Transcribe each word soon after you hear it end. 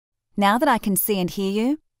Now that I can see and hear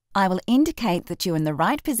you, I will indicate that you're in the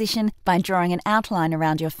right position by drawing an outline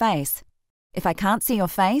around your face. If I can't see your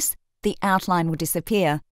face, the outline will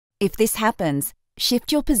disappear. If this happens,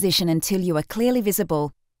 shift your position until you are clearly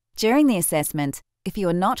visible. During the assessment, if you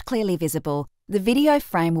are not clearly visible, the video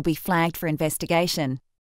frame will be flagged for investigation.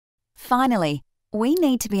 Finally, we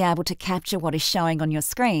need to be able to capture what is showing on your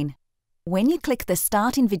screen. When you click the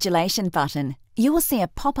Start Invigilation button, you will see a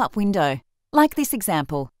pop-up window, like this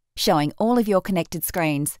example, showing all of your connected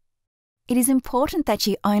screens. It is important that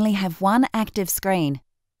you only have one active screen,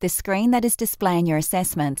 the screen that is displaying your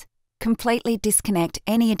assessment. Completely disconnect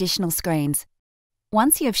any additional screens.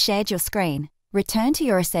 Once you have shared your screen, return to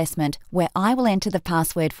your assessment where I will enter the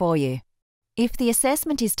password for you. If the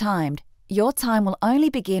assessment is timed, your time will only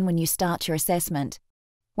begin when you start your assessment.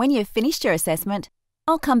 When you've finished your assessment,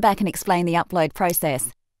 I'll come back and explain the upload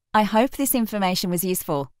process. I hope this information was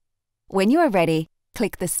useful. When you are ready,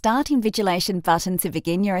 click the Start Invigilation button to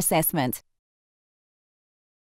begin your assessment.